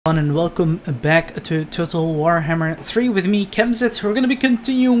And welcome back to Total Warhammer 3 with me, Campagin. We're going to be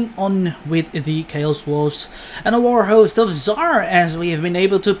continuing on with the Chaos Wolves and a Warhost of Zharr, as we have been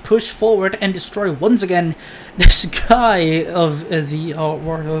able to push forward and destroy once again this guy of the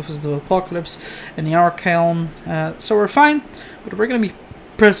Warhost of the Apocalypse and the Archaon. So we're fine, but we're going to be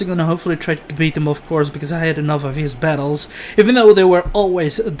pressing on and hopefully try to beat him, of course, because I had enough of his battles, even though they were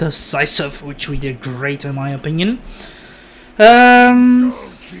always decisive, which we did great in my opinion.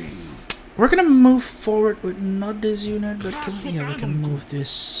 We're gonna move forward with not this unit, but we can move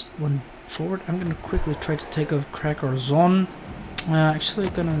this one forward. I'm gonna quickly try to take over Cracker Zone. Actually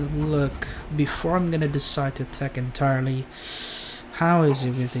gonna look before I'm gonna decide to attack entirely. How is it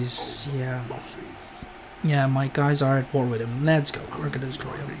with this? Yeah, my guys are at war with him. Let's go. We're gonna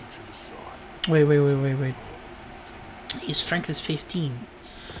destroy him. Wait. His strength is 15.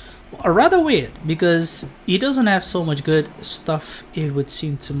 Rather weird, because he doesn't have so much good stuff, it would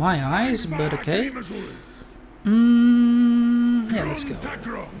seem to my eyes, but okay. Yeah, let's go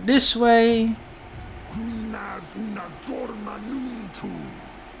this way. I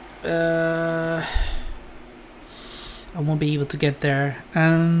won't be able to get there.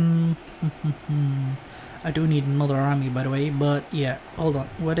 I do need another army, by the way, but yeah, hold on.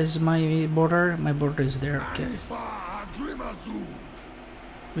 What is my border? My border is there, okay.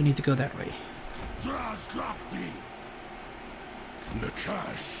 We need to go that way.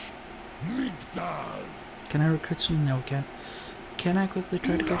 Can I recruit some? No, can't. Can I quickly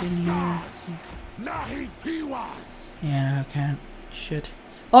try to get in here? Yeah, no, I can't. Shit.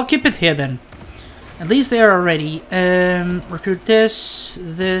 I'll keep it here then. At least they are already. Recruit this.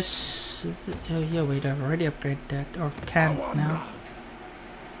 Oh, yeah, wait, I've already upgraded that. Or can't now.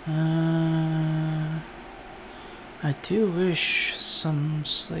 I do wish some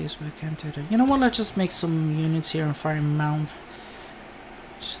slaves, but I can't do that. You know what, let's just make some units here on Fire Mouth.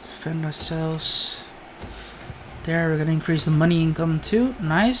 Just defend ourselves. There, we're gonna increase the money income too.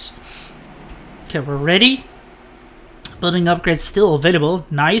 Nice. Okay, we're ready. Building upgrades still available.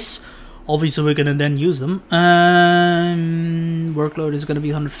 Nice. Obviously, we're gonna then use them. Workload is gonna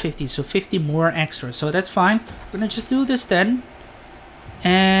be 150, so 50 more extra. So that's fine. We're gonna just do this then.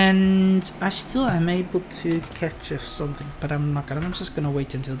 And I still am able to capture something, but I'm not gonna. I'm just gonna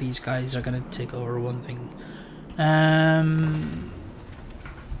wait until these guys are gonna take over one thing. I'm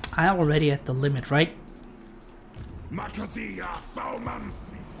already at the limit, right?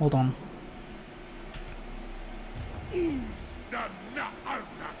 Hold on. Yeah,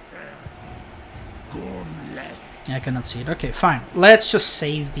 I cannot see it. Okay, fine. Let's just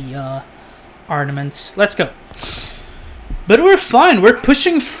save the ornaments. Let's go. But we're fine, we're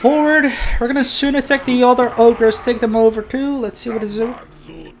pushing forward. We're gonna soon attack the other ogres, take them over too. Let's see what is it.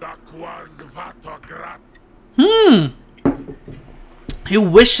 He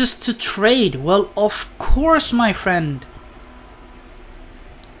wishes to trade. Well, of course, my friend.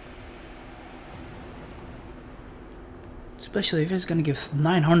 Especially if he's gonna give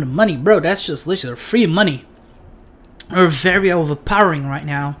 900 money. Bro, that's just literally free money. We're very overpowering right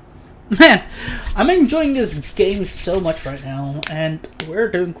now. Man, I'm enjoying this game so much right now, and we're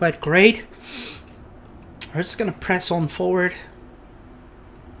doing quite great. We're just gonna press on forward.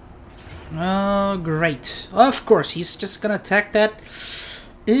 Oh, great. Of course, he's just gonna attack that.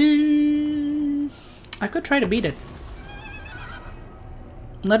 I could try to beat it.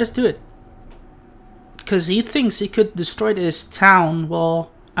 Let us do it. Because he thinks he could destroy this town. Well,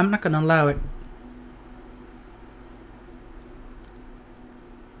 I'm not gonna allow it.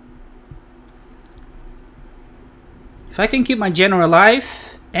 If I can keep my general alive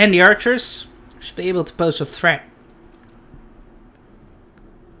and the archers, I should be able to pose a threat.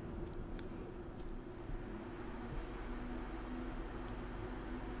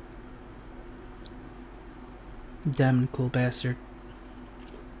 Damn cool bastard.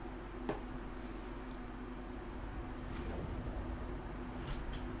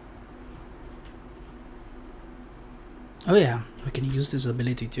 Oh yeah, we can use this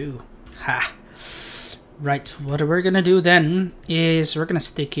ability too. Ha! Right, what we're gonna do then is we're gonna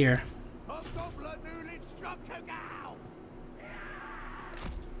stick here.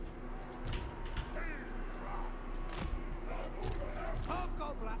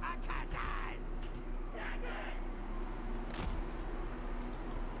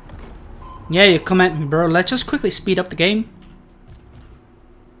 Yeah, you come at me, bro. Let's just quickly speed up the game.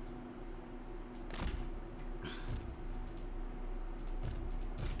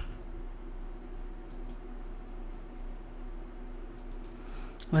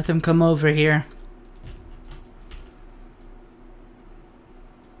 Let them come over here.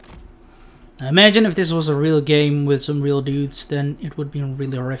 Imagine if this was a real game with some real dudes, then it would be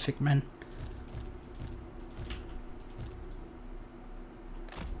really horrific, man.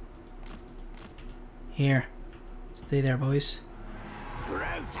 Here. Stay there, boys.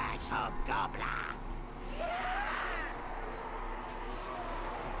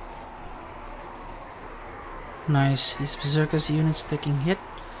 Nice. These Berserkers units taking hit.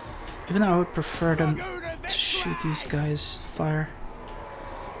 Even though I would prefer them to shoot these guys. Fire.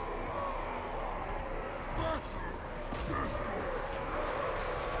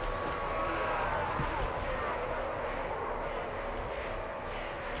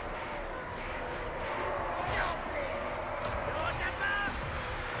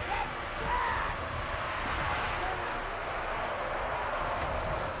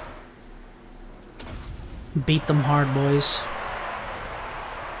 Beat them hard, boys.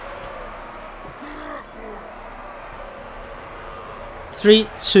 Three,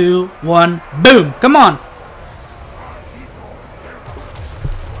 two, one, boom! Come on!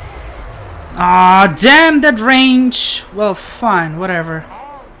 Ah, damn that range! Well, fine, whatever.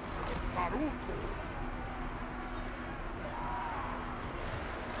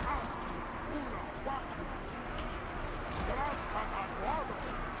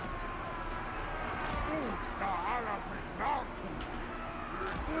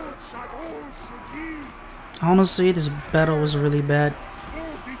 Honestly, this battle was really bad.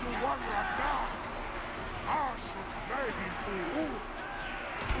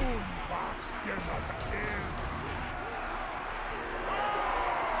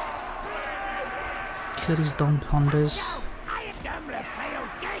 Kill these dumb Hondas.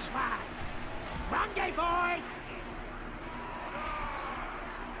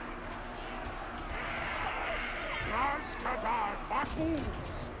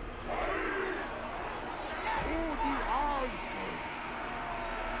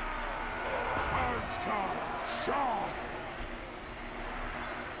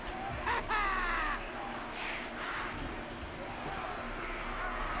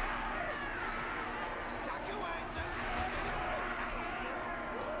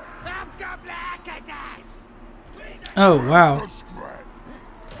 Oh, wow.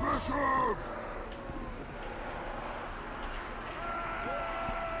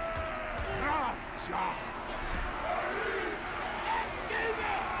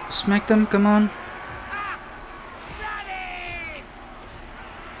 Smack them, come on.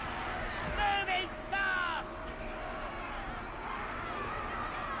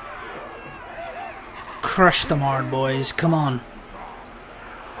 Crush them hard, boys, come on.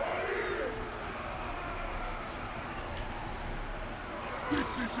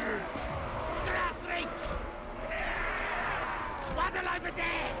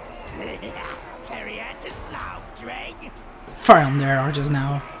 Fire on their archers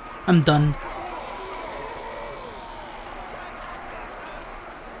now. I'm done.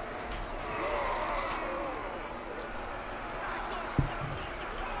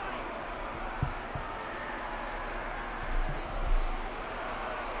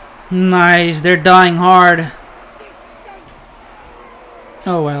 Nice, they're dying hard.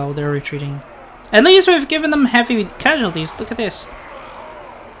 Oh well, they're retreating. At least we've given them heavy casualties. Look at this.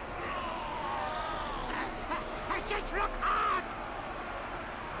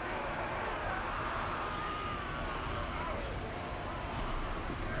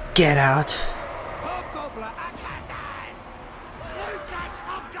 Get out.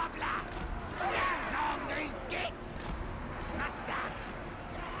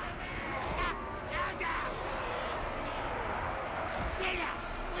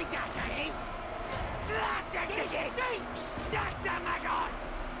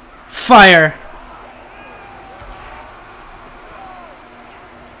 Fire.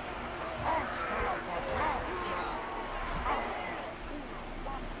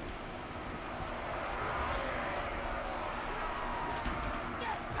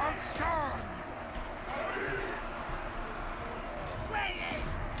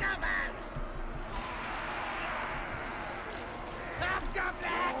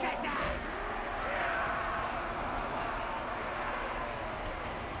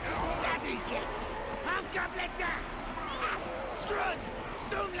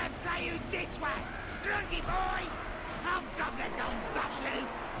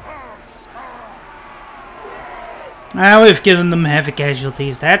 Ah, we've given them heavy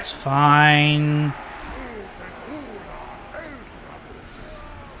casualties, that's fine.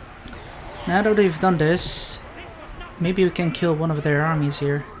 Now that they've done this, maybe we can kill one of their armies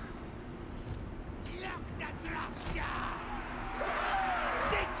here.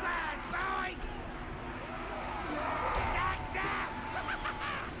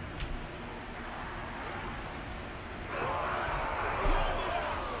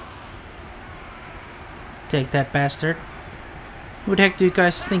 Take that, bastard. Who the heck do you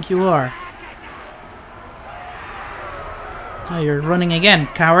guys think you are? Oh, you're running again,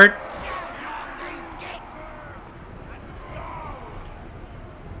 coward.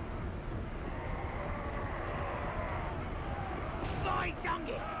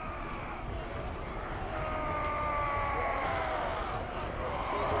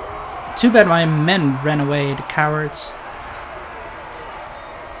 Too bad my men ran away, the cowards.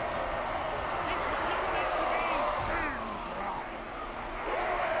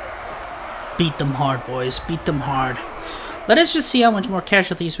 Beat them hard, boys. Beat them hard. Let us just see how much more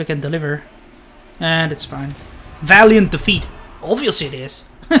casualties we can deliver. And it's fine. Valiant defeat. Obviously it is.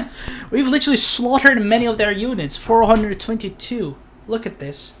 We've literally slaughtered many of their units. 422. Look at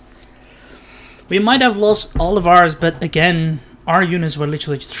this. We might have lost all of ours, but again, our units were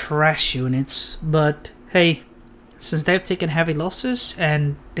literally trash units. But hey, since they've taken heavy losses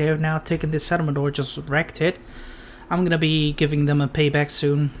and they have now taken this settlement or just wrecked it, I'm gonna be giving them a payback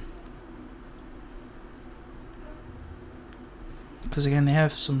soon. Because again, they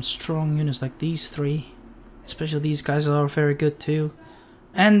have some strong units like these three. Especially these guys are very good too.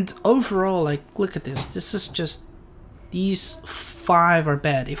 And overall, like, look at this. This is just... These 5 are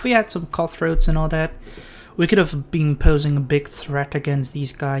bad. If we had some cutthroats and all that, we could have been posing a big threat against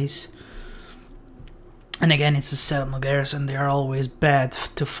these guys. And again, it's a settlement garrison. They are always bad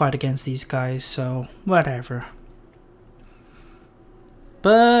to fight against these guys, so whatever.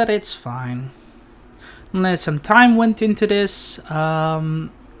 But it's fine. Unless some time went into this, could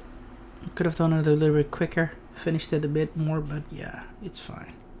have done it a little bit quicker, finished it a bit more, but yeah, it's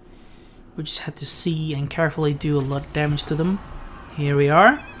fine. We just had to see and carefully do a lot of damage to them. Here we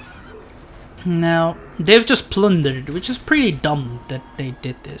are. Now, they've just plundered, which is pretty dumb that they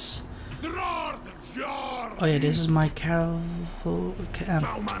did this. Oh yeah, this is my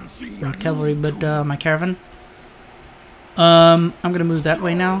not cavalry, but my caravan. I'm gonna move that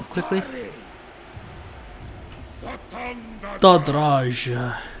way now, quickly.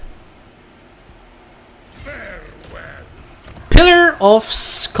 Dadraj. Pillar of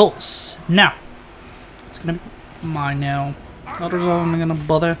Skulls. Now, it's gonna be mine now. Others aren't gonna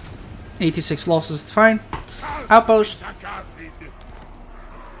bother. 86 losses, it's fine. Outpost.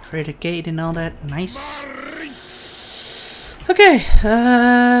 Trade a gate and all that. Nice. Okay.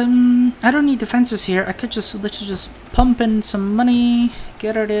 I don't need defenses here. I could just literally just pump in some money.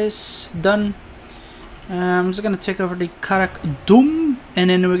 Get her this done. I'm just gonna take over the Karak Dum, and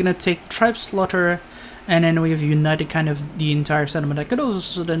then we're gonna take the Tribe Slaughter, and then we have united kind of the entire settlement. I could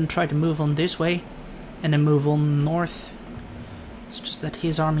also then try to move on this way, and then move on north. It's just that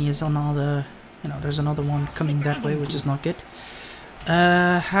his army is on all the, you know, there's another one coming that way, which is not good.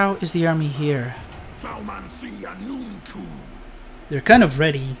 How is the army here? They're kind of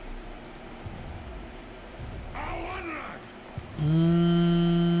ready.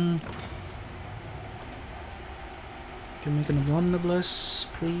 Can we make an omnibus,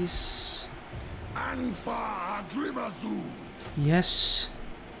 please? Yes.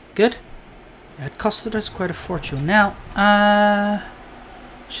 Good. Yeah, it costed us quite a fortune. Now,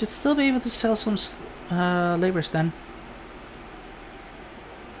 should still be able to sell some labors then.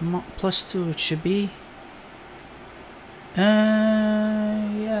 +2 it should be.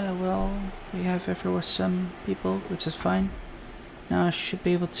 Yeah, well, we have everywhere some people, which is fine. Now I should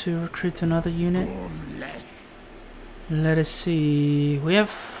be able to recruit another unit. Let us see. We have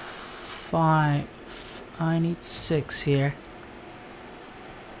 5. I need 6 here.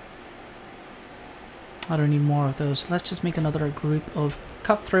 I don't need more of those. Let's just make another group of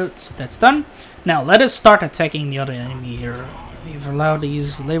cutthroats. That's done. Now let us start attacking the other enemy here. We've allowed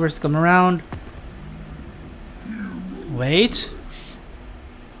these laborers to come around. Wait.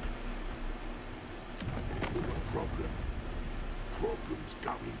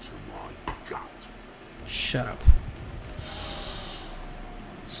 Shut up.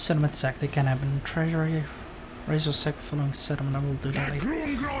 Settlement sack, they can happen. Treasury, razor sack following settlement. I will do that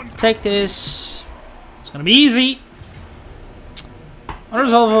later. Take this. It's gonna be easy.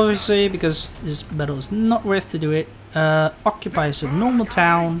 Resolve, obviously, because this battle is not worth to do it. Occupies a normal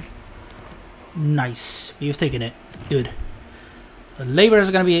town. Nice. You've taken it. Good. The labor is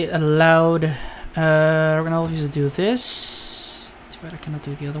gonna be allowed. We're gonna obviously do this. Too bad I cannot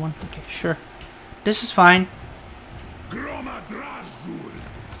do the other one. Okay, sure. This is fine.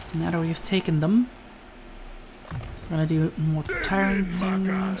 Now that we've taken them, we're gonna do more tyrant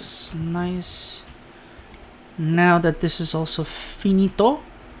things. Nice. Now that this is also finito,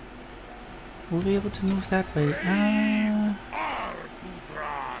 we'll be able to move that way.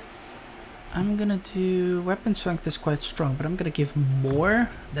 I'm gonna do weapon strength is quite strong, but I'm gonna give more.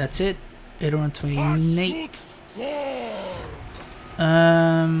 That's it. 828.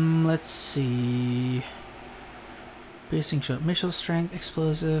 Let's see. Piercing shot, missile strength,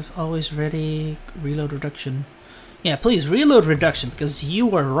 explosive, always ready, reload reduction. Yeah, please reload reduction because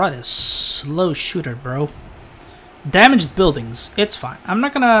you are rather slow shooter, bro. Damaged buildings, it's fine. I'm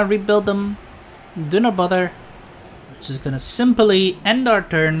not gonna rebuild them. Do not bother. We're just gonna simply end our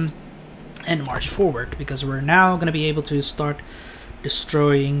turn and march forward because we're now gonna be able to start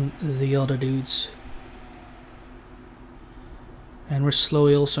destroying the other dudes. And we're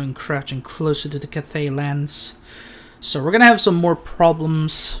slowly also encroaching closer to the Cathay lands. So we're gonna have some more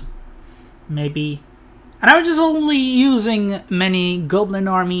problems, maybe. And I'm just only using many goblin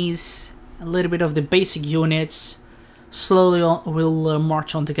armies, a little bit of the basic units. Slowly we'll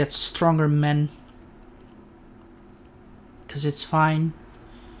march on to get stronger men. Because it's fine.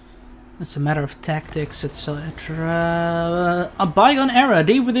 It's a matter of tactics, etc. A bygone era,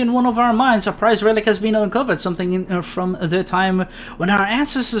 deep within one of our minds, a prized relic has been uncovered. Something from the time when our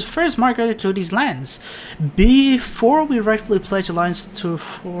ancestors first migrated to these lands. Before we rightfully pledge alliance to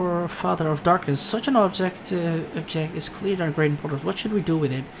Father of Darkness, such an object is clearly our great importance. What should we do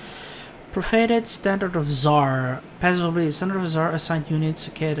with it? Profated Standard of Zharr. Passive ability. Standard of Zharr assigned units.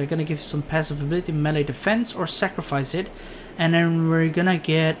 Okay, they're gonna give you some passive ability, melee defense, or sacrifice it. And then we're gonna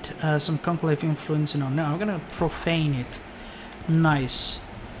get some conclave influence. No, I'm gonna profane it. Nice.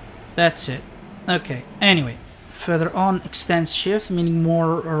 That's it. Okay, anyway. Further on, extends shift, meaning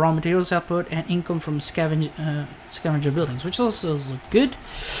more raw materials output and income from scavenger buildings, which also look good.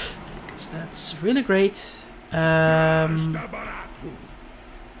 Because that's really great.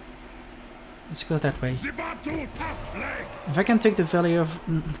 Let's go that way. If I can take the value of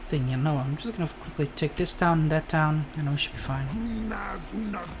thing, you know, I'm just gonna quickly take this town and that town, and we should be fine.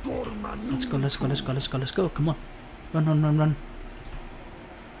 Let's go. Come on. Run.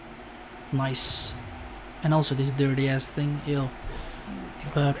 Nice. And also this dirty ass thing, ew.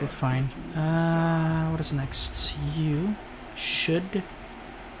 But we're fine. What is next? You should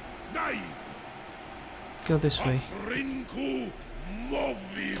go this way.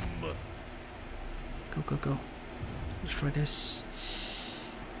 Go. Destroy this.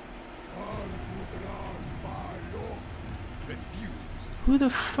 Who the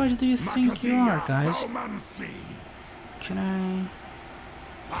fuck do you think you are, guys? Can I...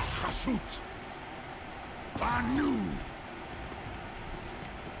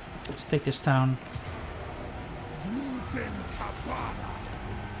 Let's take this town.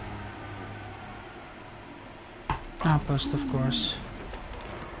 Outpost, of course.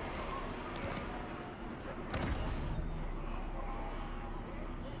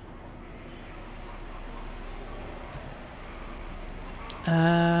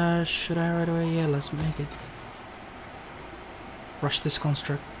 Should I right away? Yeah, let's make it. Rush this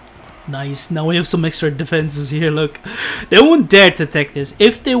construct. Nice, now we have some extra defenses here, look. They won't dare to attack this.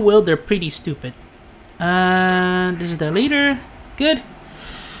 If they will, they're pretty stupid. This is their leader. Good.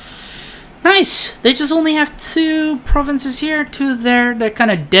 Nice! They just only have 2 provinces here, 2 there. They're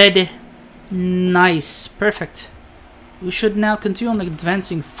kind of dead. Nice, perfect. We should now continue on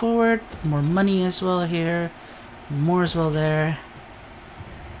advancing forward. More money as well here. More as well there.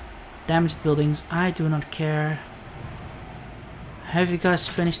 Damaged buildings, I do not care. Have you guys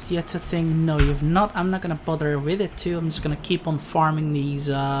finished yet the thing? No, you've not. I'm not gonna bother with it too. I'm just gonna keep on farming these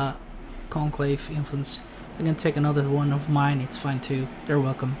conclave influence. I can take another one of mine, it's fine too. They're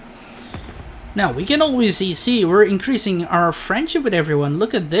welcome. Now, we can always see we're increasing our friendship with everyone.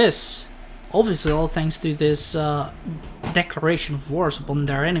 Look at this. Obviously, all thanks to this declaration of wars upon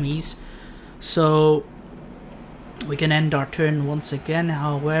their enemies. So we can end our turn once again.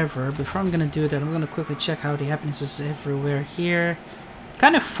 However, before I'm gonna do that, I'm gonna quickly check how the happiness is everywhere here.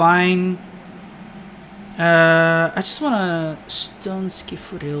 Kind of fine. I just wanna stone ski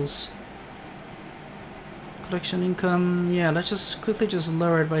foothills. Collection income, yeah, let's just quickly just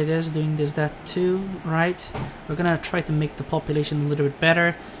lower it by this, doing this, that too, right? We're gonna try to make the population a little bit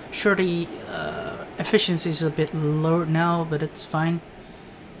better. Sure, the efficiency is a bit lower now, but it's fine.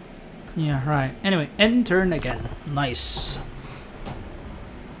 Yeah, right. Anyway, end turn again. Nice.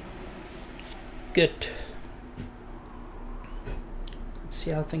 Good. Let's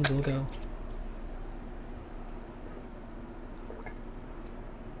see how things will go.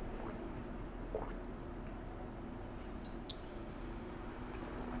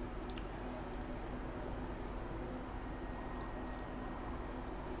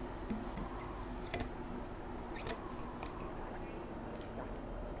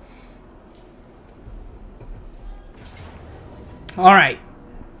 Alright.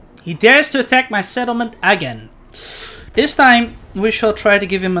 He dares to attack my settlement again. This time, we shall try to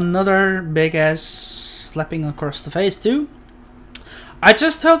give him another big ass slapping across the face too. I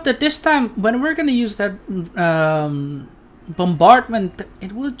just hope that this time, when we're gonna use that bombardment,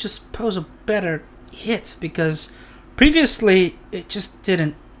 it will just pose a better hit, because previously it just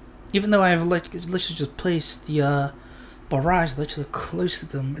didn't. Even though I have literally just placed the barrage literally close to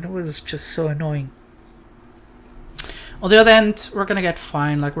them, it was just so annoying. On the other end, we're gonna get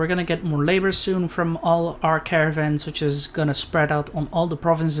fine. Like, we're gonna get more labor soon from all our caravans, which is gonna spread out on all the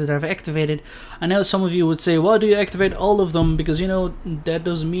provinces that I've activated. I know some of you would say, why do you activate all of them? Because, you know, that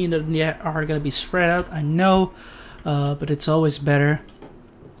doesn't mean that they are gonna be spread out. I know, but it's always better,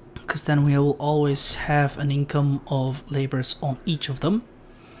 because then we will always have an income of labors on each of them.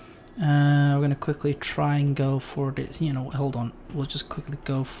 We're gonna quickly try and go for the, you know, hold on. We'll just quickly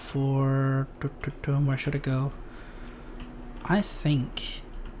go for, where should I go? I think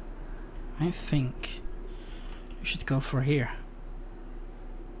we should go for here.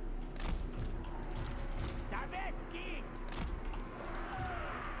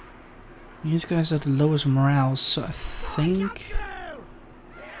 These guys are the lowest morale, so I think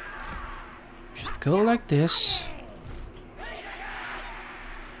we should go like this.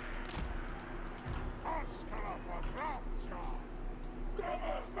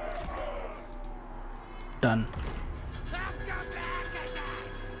 Done.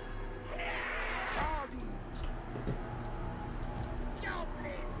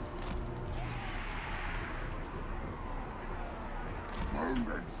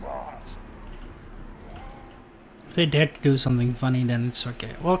 If they dare to do something funny, then it's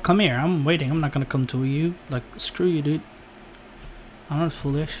okay. Well, come here. I'm waiting. I'm not gonna come to you. Like, screw you, dude. I'm not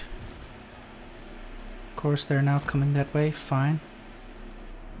foolish. Of course, they're now coming that way. Fine.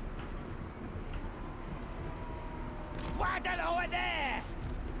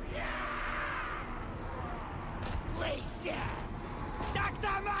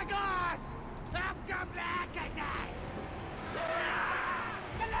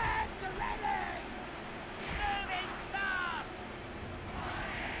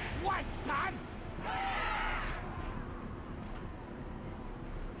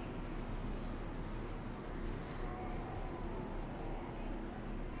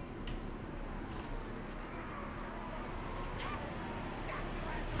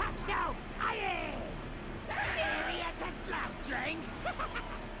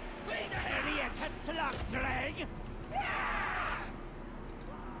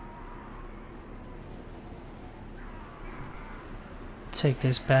 Take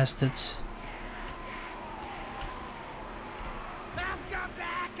this, bastards.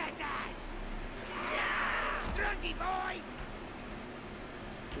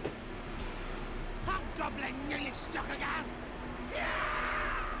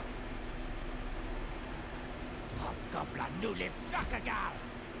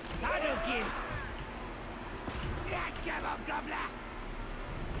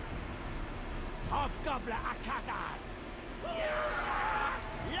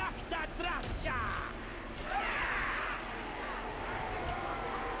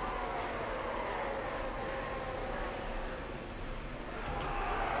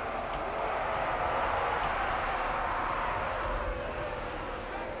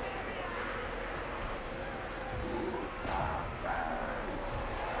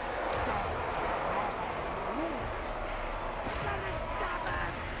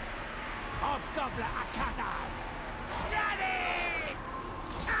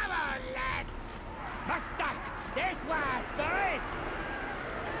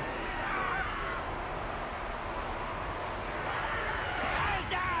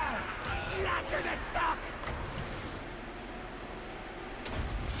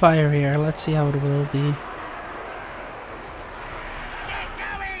 Fire here, let's see how it will be.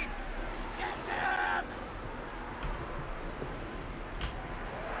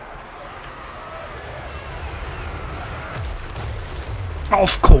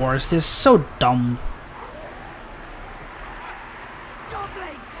 Of course, this is so dumb.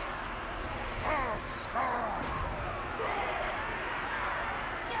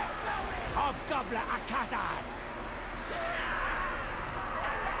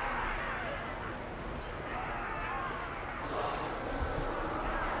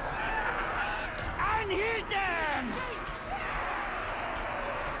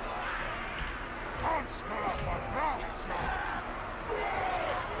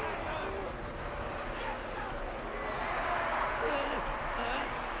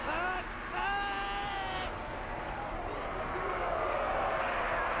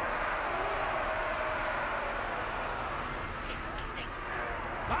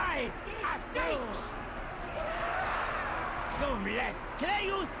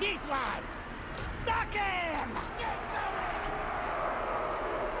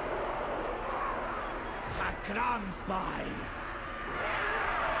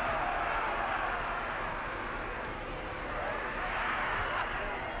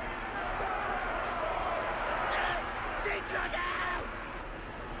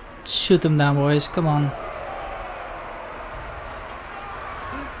 Shoot them down, boys. Come on.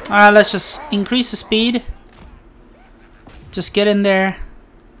 Alright, let's just increase the speed. Just get in there.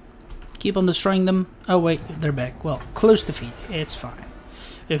 Keep on destroying them. Oh wait, they're back. Well, close defeat. It's fine.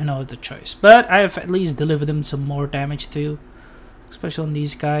 We have no other choice. But I have at least delivered them some more damage too. Especially on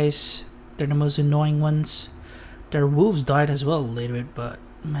these guys. They're the most annoying ones. Their wolves died as well a little bit, but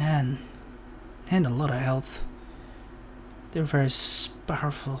man. And a lot of health. They're very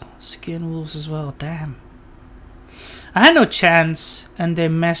powerful. Skin wolves as well. Damn. I had no chance, and they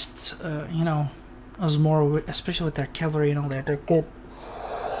messed, you know, us more, with, especially with their cavalry and all that. They're good.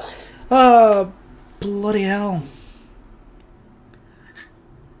 Bloody hell.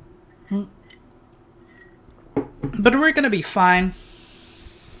 But we're gonna be fine.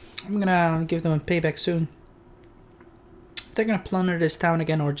 I'm gonna give them a payback soon. If they're gonna plunder this town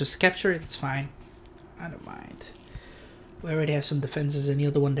again or just capture it, it's fine. I don't mind. We already have some defenses in the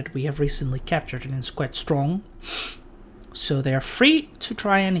other one that we have recently captured, and it's quite strong. So they are free to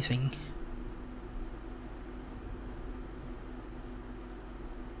try anything.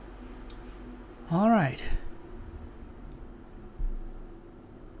 Alright.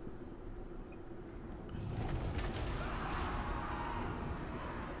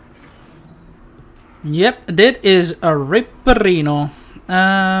 Yep, that is a Ripperino.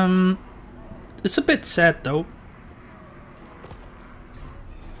 It's a bit sad though.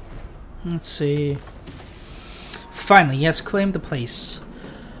 Let's see. Finally, yes, claim the place.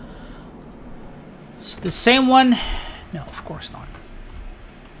 It's the same one? No, of course not.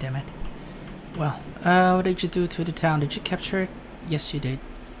 Damn it. Well, what did you do to the town? Did you capture it? Yes, you did.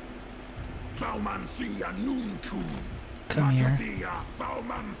 Come here.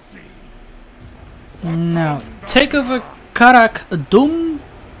 Now, take over Karak Dum.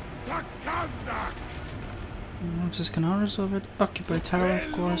 I'm just gonna resolve it. Occupy tower,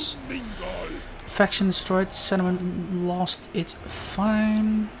 of course. Faction destroyed. Settlement lost. It's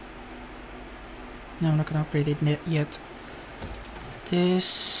fine. No, I'm not gonna upgrade it yet.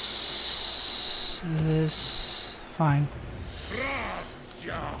 This, fine.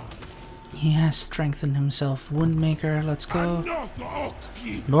 He has strengthened himself. Woundmaker, let's go.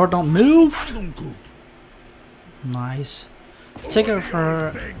 Lord, don't move. Nice. Take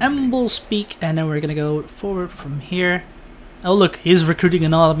over Amble's Peak, and then we're gonna go forward from here. Oh look, he's recruiting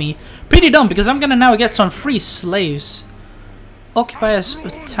an army. Pretty dumb, because I'm gonna now get some free slaves. Occupy us a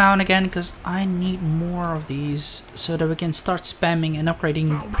town again, because I need more of these, so that we can start spamming and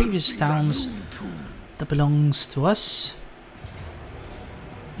upgrading previous towns that belongs to us.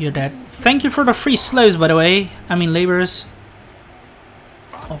 You're dead. Thank you for the free slaves, by the way. I mean laborers.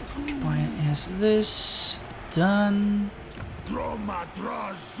 Occupy is this done.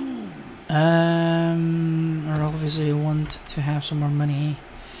 I obviously want to have some more money.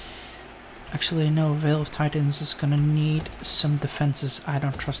 Actually, no, Veil of Titans is gonna need some defenses. I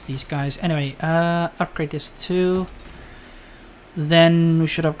don't trust these guys. Anyway, upgrade this too. Then we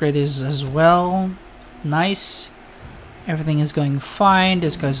should upgrade this as well. Nice. Everything is going fine.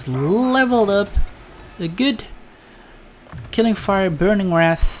 This guy's leveled up. Good. Killing Fire, Burning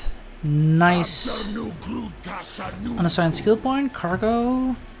Wrath. Nice. Unassigned skill point.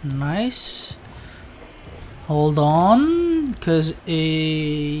 Cargo. Nice. Hold on. Because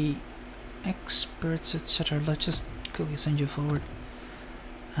experts, etc. Let's just quickly send you forward.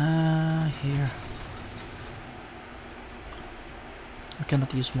 Here. I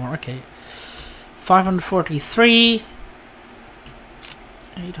cannot use more. Okay. 543.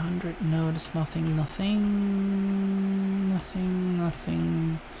 800. No, that's nothing. Nothing.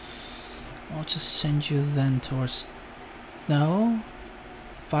 I'll just send you then towards. No.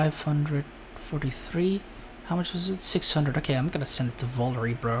 543. How much was it? 600. Okay, I'm gonna send it to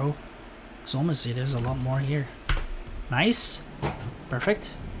Volary, bro. Because honestly, there's a lot more here. Nice.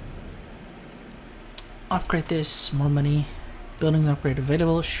 Perfect. Upgrade this. More money. Buildings upgrade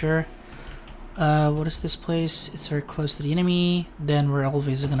available. Sure. What is this place? It's very close to the enemy. Then we're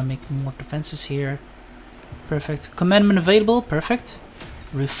always gonna make more defenses here. Perfect. Commandment available. Perfect.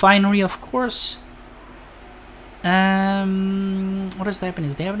 Refinery, of course. What is the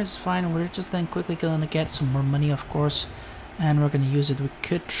happiness? The happiness is fine. We're just then quickly gonna get some more money, of course, and we're gonna use it. We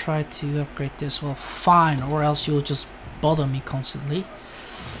could try to upgrade this. Well, fine, or else you'll just bother me constantly.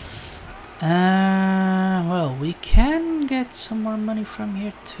 Well, we can get some more money from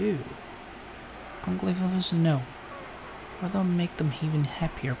here too. Conclave office, no. Or that'll make them even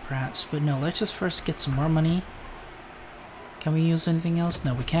happier perhaps. But no, let's just first get some more money. Can we use anything else?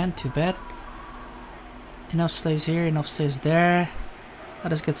 No, we can't. Too bad. Enough slaves here, enough slaves there.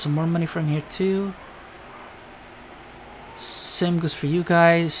 Let us get some more money from here too. Same goes for you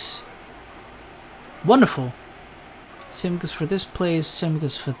guys. Wonderful. Same goes for this place, same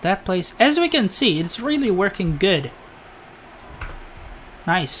goes for that place. As we can see, it's really working good.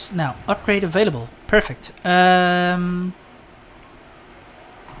 Nice. Now, upgrade available. Perfect. We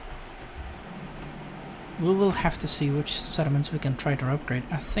will have to see which settlements we can try to upgrade.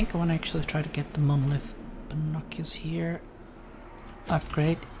 I think I want to actually try to get the monolith. Binoculars here.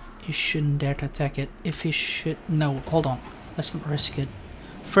 Upgrade. You shouldn't dare to attack it. If you should... No, hold on. Let's not risk it.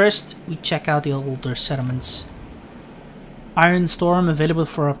 First, we check out the older settlements. Iron Storm available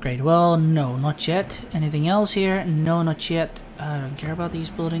for upgrade. Well, no, not yet. Anything else here? No, not yet. I don't care about these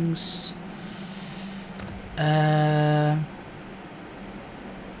buildings.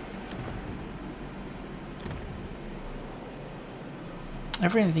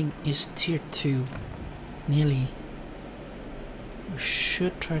 Everything is tier 2. Nearly. We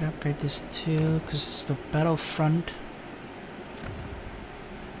should try to upgrade this too, because it's the battlefront.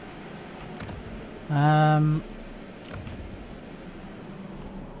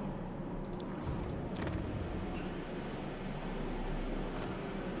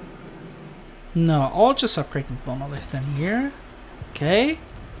 No, I'll just upgrade the monolith then here. Okay.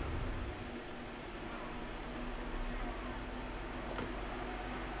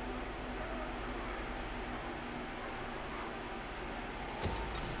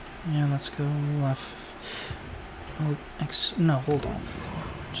 Yeah, let's go left. Oh, no, hold on.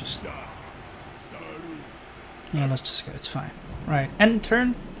 Just... Yeah, let's just go. It's fine. Right, end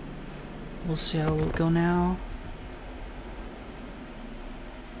turn. We'll see how we'll go now.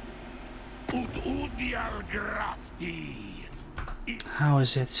 How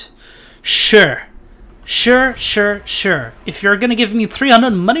is it? Sure. Sure, sure, sure. If you're gonna give me 300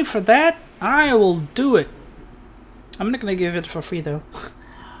 money for that, I will do it. I'm not gonna give it for free though.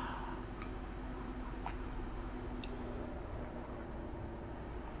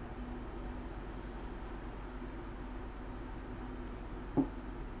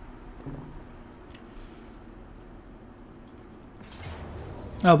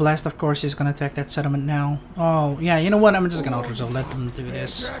 Oh, Blast, of course, is gonna attack that settlement now. Oh, yeah, you know what? I'm just gonna auto-resolve. Let them do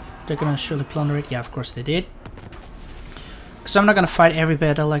this. They're gonna surely plunder it. Yeah, of course they did. Because I'm not gonna fight every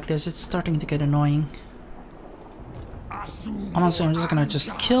battle like this. It's starting to get annoying. Honestly, I'm just gonna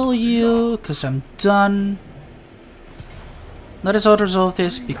kill you, because I'm done. Let us auto-resolve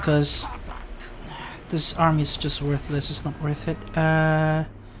this, because this army is just worthless. It's not worth it.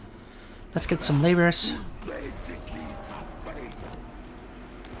 Let's get some laborers.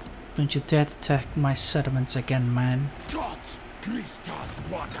 Don't you dare to attack my settlements again, man.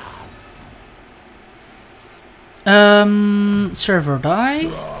 Serve or die.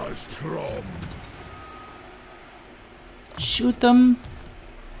 Shoot them.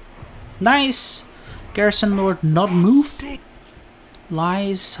 Nice. Garrison Lord not moved.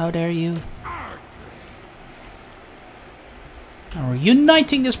 Lies, how dare you. Now we're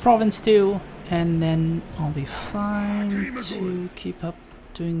uniting this province too. And then I'll be fine to keep up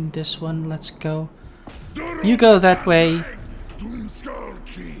doing this one. Let's go. You go that way.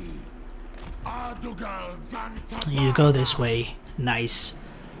 You go this way. Nice.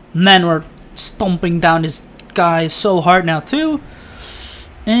 Man, we're stomping down this guy so hard now too.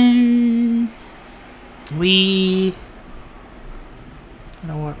 And you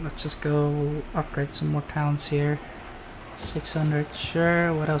know what, let's just go upgrade some more towns here. 600,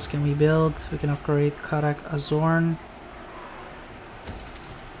 sure. What else can we build? We can upgrade Karak Azorn.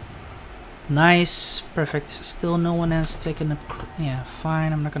 Nice, perfect. Still no one has taken a... Yeah,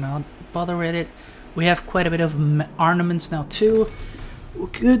 fine, I'm not gonna bother with it. We have quite a bit of armaments now too. We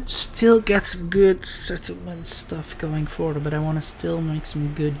could still get some good settlement stuff going forward, but I want to still make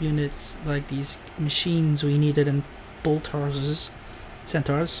some good units like these machines we needed in bolt horses,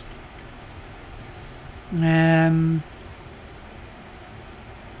 centaurs.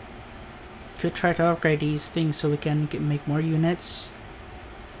 Could try to upgrade these things so we can make more units.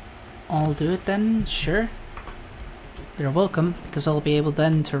 I'll do it then, sure. They're welcome, because I'll be able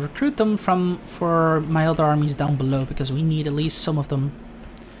then to recruit them for my other armies down below, because we need at least some of them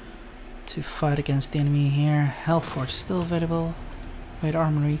to fight against the enemy here. Hellforge still available. Wait,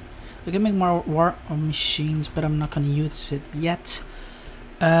 armory. We can make more war machines, but I'm not gonna use it yet.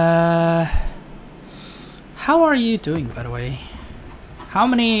 How are you doing, by the way? How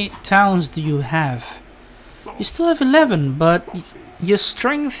many towns do you have? You still have 11, but your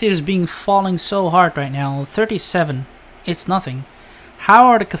strength is being falling so hard right now. 37. It's nothing. How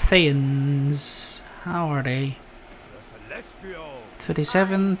are the Cathayans? How are they?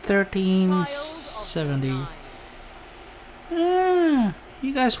 37, 13, 70.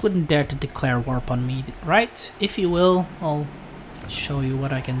 You guys wouldn't dare to declare war upon me, right? If you will, I'll show you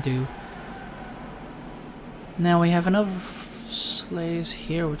what I can do. Now we have enough slaves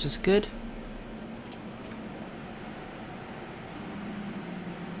here, which is good.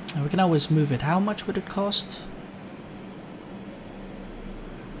 And we can always move it. How much would it cost?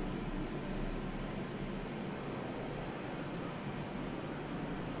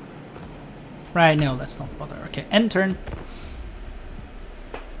 Right, no, let's not bother. Okay, end turn.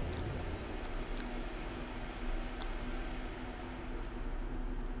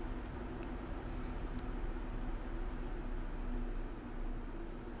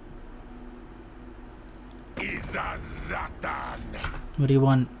 What do you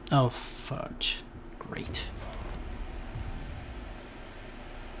want? Oh, fudge. Great.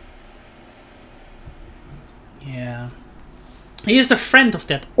 Yeah. He is the friend of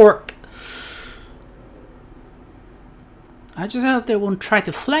that orc. I just hope they won't try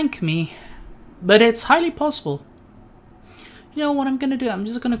to flank me. But it's highly possible. You know what I'm gonna do? I'm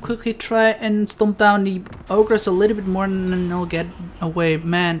just gonna quickly try and stomp down the ogres a little bit more and then I'll get away.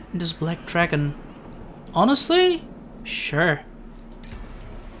 Man, this black dragon. Honestly? Sure.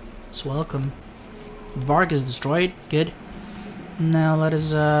 It's welcome. Varg is destroyed. Good. Now let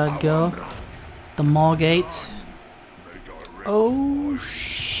us go. The mall gate. Oh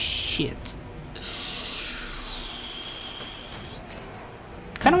shit.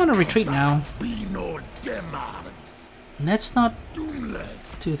 Kinda wanna retreat now. Let's not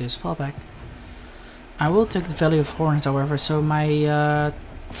do this. Fall back. I will take the Valley of Horns, however, so my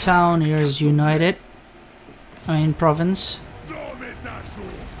town here is united. I mean, province.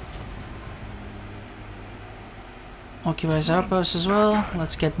 Occupies outposts as well.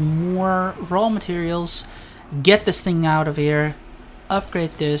 Let's get more raw materials. Get this thing out of here.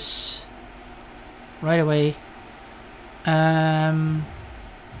 Upgrade this right away.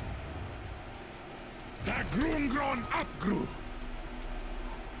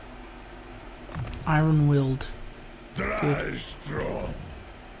 Iron willed. Good.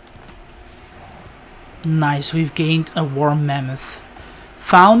 Nice, we've gained a war mammoth.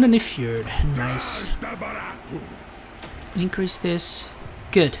 Found in a fjord. Nice. Increase this.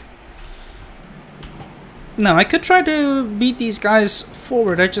 Good. Now, I could try to beat these guys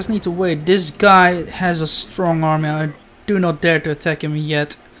forward. I just need to wait. This guy has a strong army. I do not dare to attack him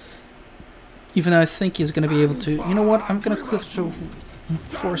yet. Even though I think he's going to be able to. You know what? I'm going to quickly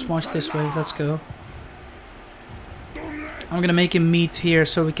force march this way. Let's go. I'm going to make him meet here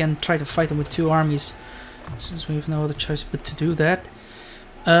so we can try to fight him with two armies. Since we have no other choice but to do that.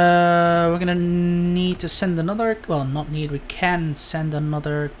 We're gonna need to send another, well, not need, we can send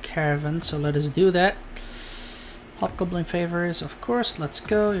another caravan, so let us do that. Hobgoblin favors, of course, let's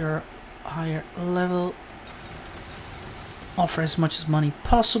go. You're higher level. Offer as much as money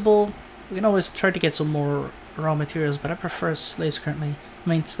possible. We can always try to get some more raw materials, but I prefer slaves currently. I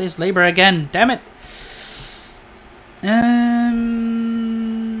mean, slaves labor again, damn it!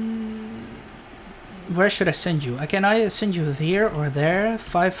 Where should I send you? I can either send you here or there.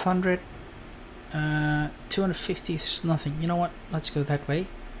 500, 250 is nothing. You know what? Let's go that way.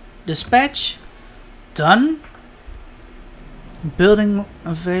 Dispatch. Done. Building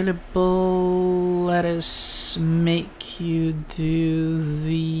available. Let us make you do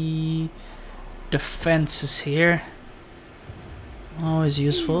the defenses here. Always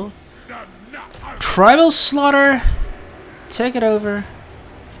useful. Tribal slaughter. Take it over.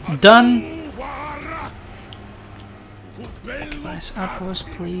 Done. Nice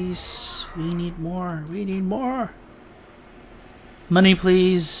outpost, please. We need more. We need more. Money,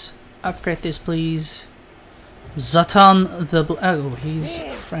 please. Upgrade this, please. Zatan the oh, he's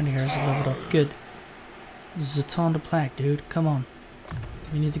friend here is leveled up. Good. Zatan the Black, dude. Come on.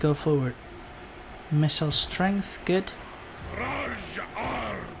 We need to go forward. Missile strength, good.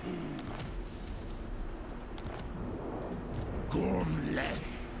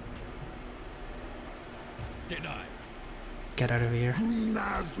 Get out of here.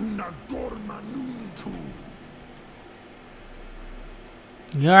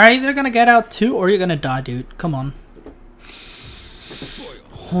 You're either gonna get out too or you're gonna die, dude. Come on.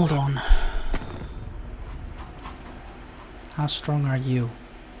 Hold on. How strong are you?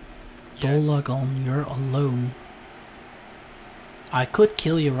 Yes. Dolagon, you're alone. I could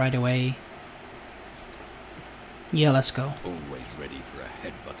kill you right away. Yeah, let's go. Always ready for a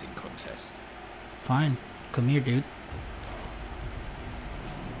headbutting contest. Fine. Come here, dude.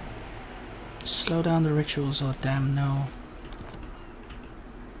 Slow down the rituals, oh damn no.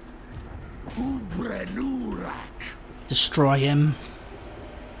 Destroy him.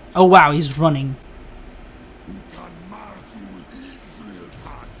 Oh wow, he's running.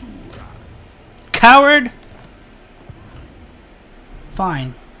 Coward!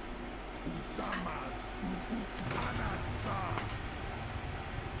 Fine.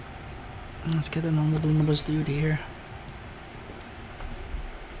 Let's get an honorable numbers dude here.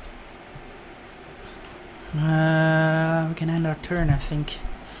 We can end our turn, I think.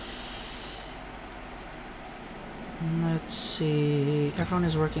 Let's see. Everyone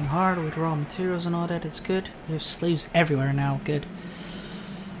is working hard with raw materials and all that. It's good. We have slaves everywhere now. Good.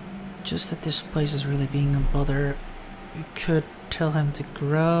 Just that this place is really being a bother. We could tell him to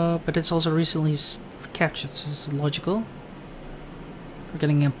grow, but it's also recently captured, so this is logical. We're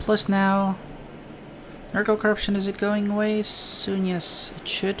getting a plus now. Narco corruption, is it going away soon? Yes, it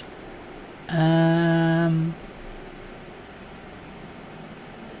should.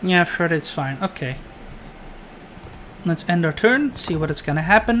 Yeah, further it's fine. Okay. Let's end our turn, see what is gonna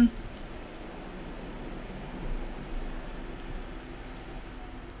happen.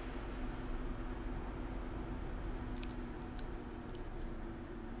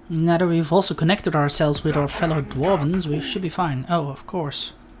 Now that we've also connected ourselves with our fellow dwarvens, we should be fine. Oh, of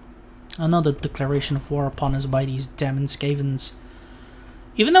course. Another declaration of war upon us by these damn Skavens.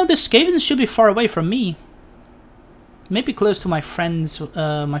 Even though the Skavens should be far away from me. Maybe close to my friends,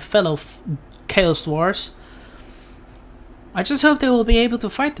 my fellow Chaos Dwarves. I just hope they will be able to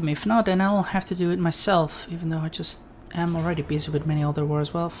fight them. If not, then I'll have to do it myself. Even though I just am already busy with many other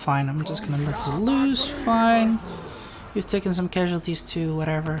wars. Well, fine. I'm just gonna let this loose. Fine. You've taken some casualties too,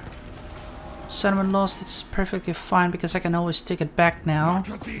 whatever. Settlement lost, it's perfectly fine because I can always take it back now.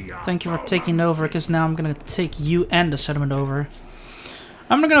 Thank you for taking over, because now I'm gonna take you and the settlement over.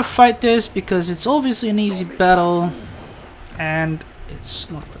 I'm not gonna fight this because it's obviously an easy battle. And it's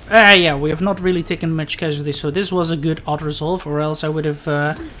not... yeah, we have not really taken much casualties, so this was a good odd resolve, or else I would have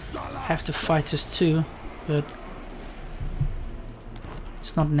to fight this too. But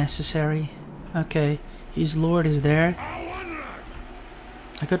it's not necessary. Okay. His lord is there.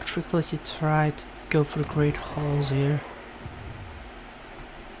 I could trickily try to go for the great halls here.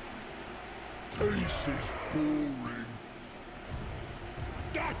 Ace is boring.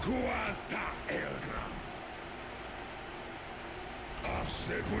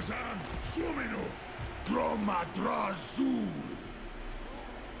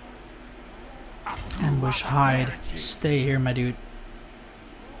 Ambush, hide. Stay here, my dude.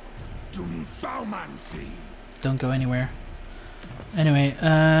 Don't go anywhere. Anyway,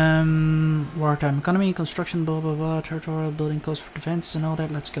 wartime economy, construction, blah blah blah, territorial building costs for defense and all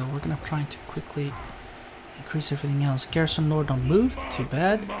that. Let's go. We're gonna try to quickly increase everything else. Garrison lord don't move. Too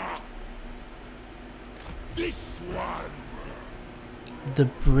bad. The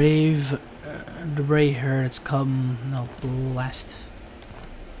brave herds come. No, blast.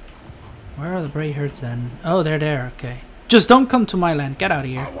 Where are the brave herds then? Oh, they're there. Okay. Just don't come to my land. Get out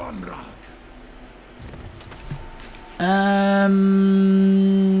of here.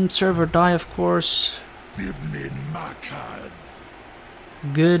 Serve or die, of course.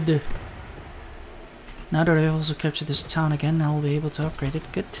 Good. Now that I've also captured this town again, I'll be able to upgrade it.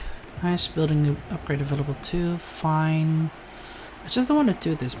 Good. Nice. Building upgrade available too. Fine. I just don't want to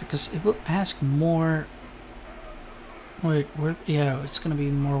do this because it will ask more. Wait, yeah, it's gonna be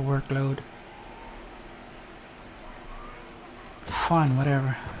more workload. Fine,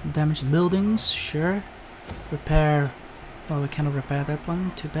 whatever. Damaged buildings, sure. Repair. Well, we cannot repair that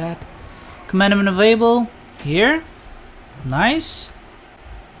one. Too bad. Commandment available. Here. Nice.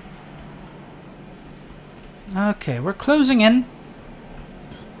 Okay, we're closing in.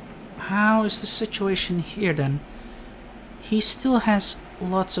 How is the situation here then? He still has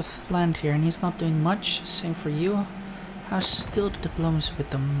lots of land here and he's not doing much. Same for you. How's still the diplomacy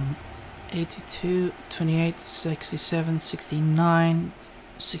with them? 82, 28, 67, 69,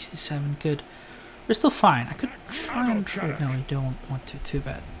 67. Good. We're still fine. I could try and trade. No, we don't want to. Too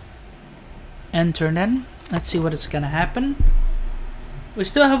bad. Enter then. Let's see what is gonna happen. We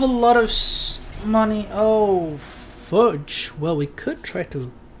still have a lot of money. Oh, fudge. Well, we could try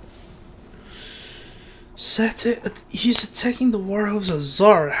to set it. He's attacking the Warhost of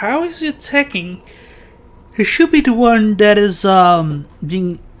Zharr. How is he attacking? He should be the one that is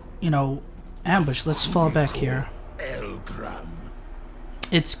being, you know, ambushed. Let's fall back here.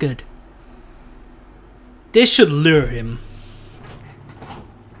 It's good. This should lure him.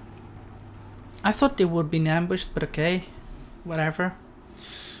 I thought they would be ambushed, but okay. Whatever.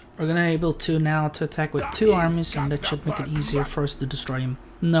 We're gonna able to now to attack with 2 armies, and that should make it easier for us to destroy him.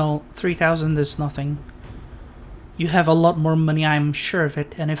 No, 3,000 is nothing. You have a lot more money, I'm sure of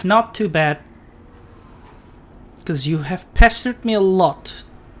it, and if not, too bad. Because you have pestered me a lot.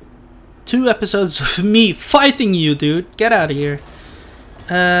 2 episodes of me fighting you, dude. Get out of here.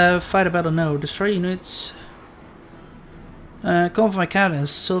 Fight a battle, no. Destroy units. Come from my cabin,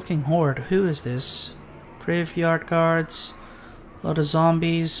 Sulking Horde. Who is this? Graveyard guards. A lot of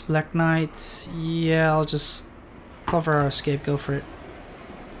zombies. Black Knight. Yeah, I'll just cover our escape. Go for it.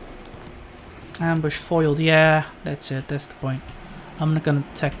 Ambush foiled. Yeah, that's it. That's the point. I'm not gonna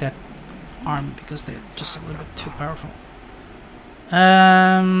attack that army because they're just a little bit too powerful.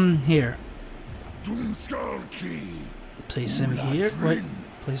 Here. Place him here. Wait.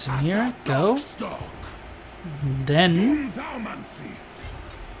 Place him here. Go. Then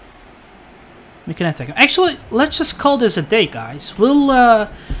we can attack him. Actually, let's just call this a day, guys. We'll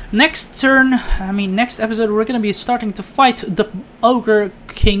next episode, we're gonna be starting to fight the Ogre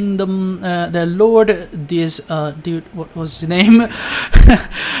Kingdom, the Lord, this dude, what was his name?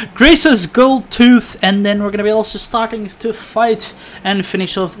 Grace's Gold Tooth, and then we're gonna be also starting to fight and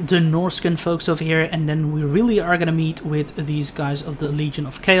finish off the Norscan folks over here, and then we really are gonna meet with these guys of the Legion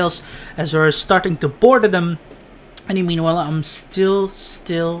of Chaos as we're starting to border them. And meanwhile, I'm still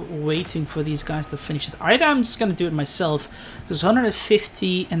waiting for these guys to finish it. Either I'm just gonna do it myself, because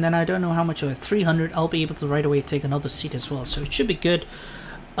 150, and then I don't know how much of it, 300, I'll be able to right away take another seat as well, so it should be good.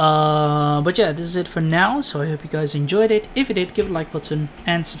 But yeah, this is it for now, so I hope you guys enjoyed it. If you did, give a like button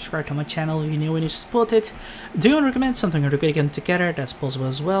and subscribe to my channel if you're new and you support it. Do you want to recommend something or to get together? That's possible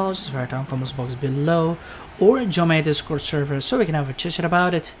as well. Just write down comments box below or join my Discord server so we can have a chit chat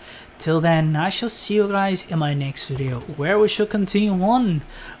about it. Till then, I shall see you guys in my next video, where we shall continue on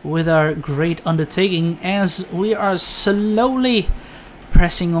with our great undertaking as we are slowly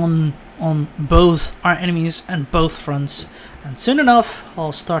pressing on both our enemies and both fronts. And soon enough,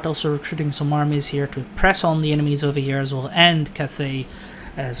 I'll start also recruiting some armies here to press on the enemies over here as well, and Cathay,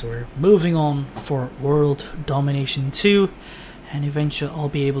 as we're moving on for World Domination 2. And eventually I'll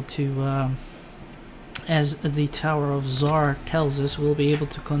be able to, as the Tower of Zharr tells us, we'll be able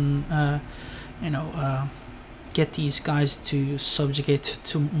to get these guys to subjugate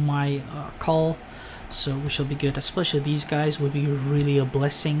to my call. So we shall be good, especially these guys will be really a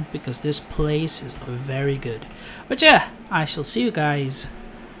blessing because this place is very good. But yeah, I shall see you guys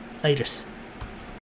later.